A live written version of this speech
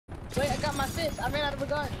Wait, I got my fist. I ran out of a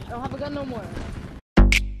gun. I don't have a gun no more.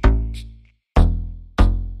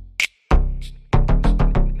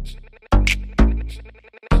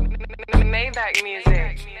 Maybach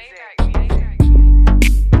music.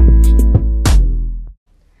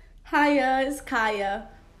 Hiya, it's Kaya.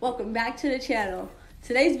 Welcome back to the channel.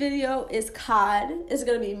 Today's video is COD. It's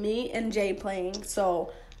gonna be me and Jay playing,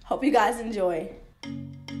 so hope you guys enjoy.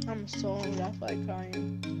 I'm so hungry. I feel like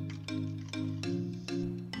crying.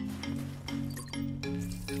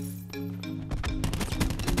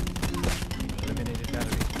 Eliminated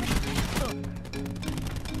battery.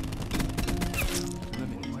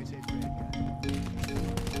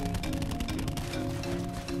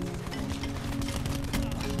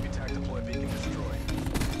 Attack deploy beacon destroyed.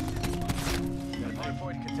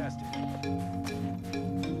 Hardpoint contested.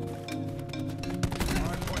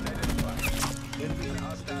 Hardpoint identified. Enemy and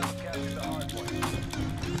hostiles have captured the hardpoint.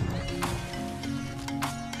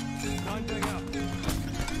 Line going up.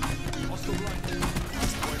 Hostile right.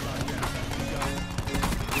 Hardpoint locked down.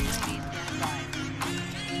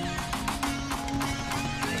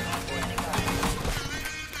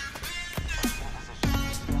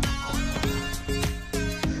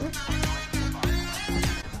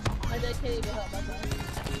 My dad can't even help myself.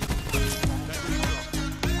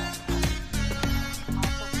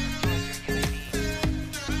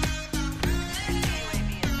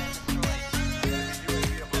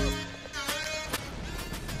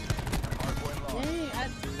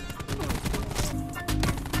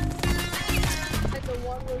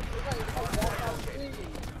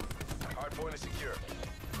 Hardpoint is secure.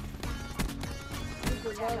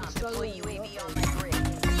 UAV on my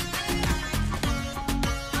grid.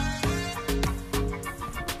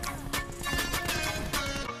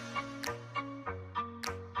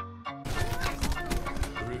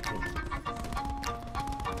 Brutal.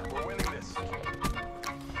 We're winning this.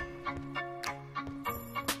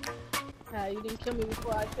 Ah, you didn't kill me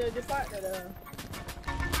before I killed your partner though.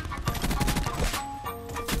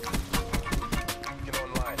 Get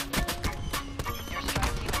online. Your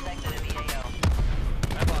strike team has exited the AO.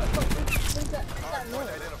 What's that Hardpoint noise?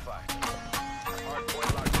 identified. Hardpoint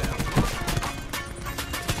locked down.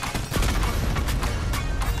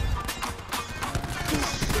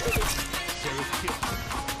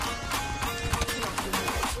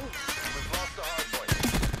 We've lost the hardpoint.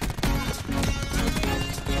 Hardpoint lost.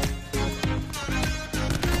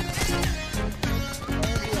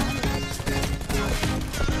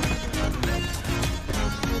 Hardpoint is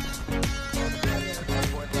secure.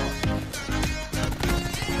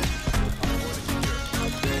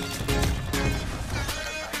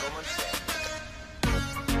 Entanglement set.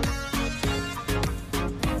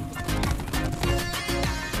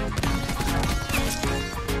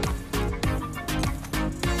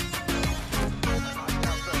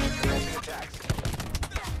 Hostile threat commencing attacks.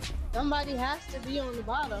 Somebody has to be on the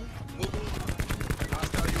bottom.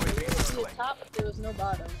 Hostile UAV There would be a circling. top if there was no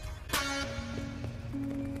bottom.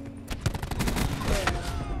 Yeah.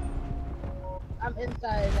 I'm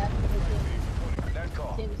inside. That's the thing. Net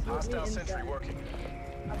call. Can't see me Hostile sentry inside. working.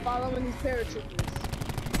 I'm following these paratroopers.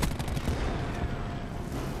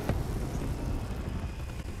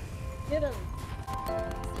 Get him.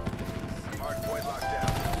 Hardpoint locked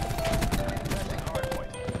down. Testing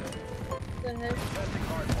hardpoint. The heck? Testing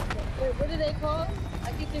hardpoint. Wait, what do they call?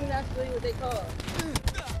 I keep thinking that's really what they call.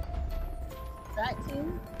 Track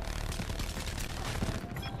team?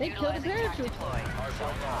 They killed the Utilizing track paratrooper. deploy.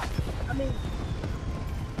 Hardpoint lost. I mean,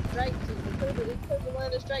 strike team. They killed one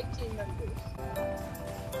of the strike team members.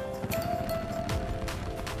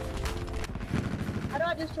 How do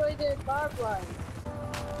I destroy their barbed wire?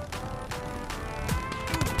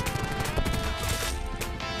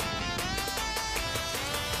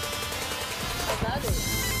 I got it.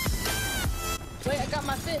 Wait, I got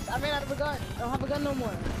my fist. I ran out of a gun. I don't have a gun no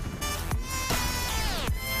more.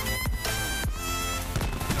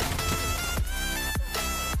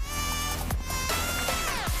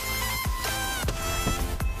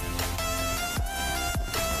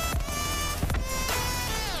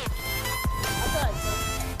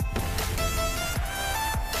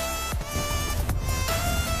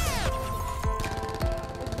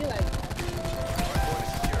 Hardpoint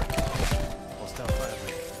is secure. Hostile fire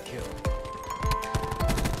rate. Kill.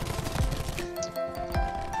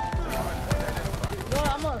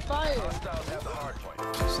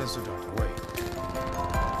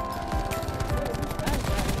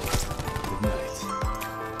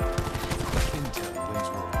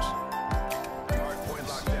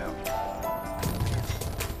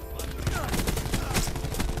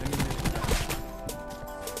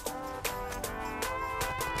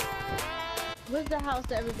 what house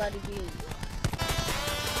did everybody be in?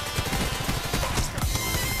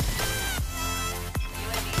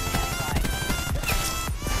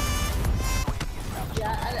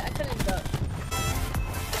 Yeah, I couldn't duck.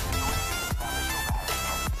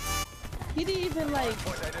 He didn't even like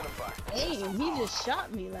Hardpoint identified. aim. He just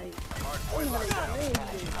shot me like. Hardpoint lost.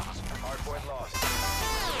 Hardpoint lost.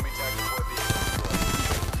 Enemy tactical vehicle destroyed.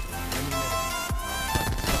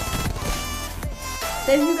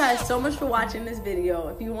 Thank you guys so much for watching this video.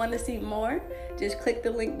 If you want to see more, just click the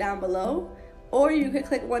link down below, or you could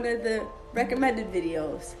click one of the recommended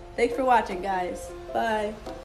videos. Thanks for watching, guys. Bye.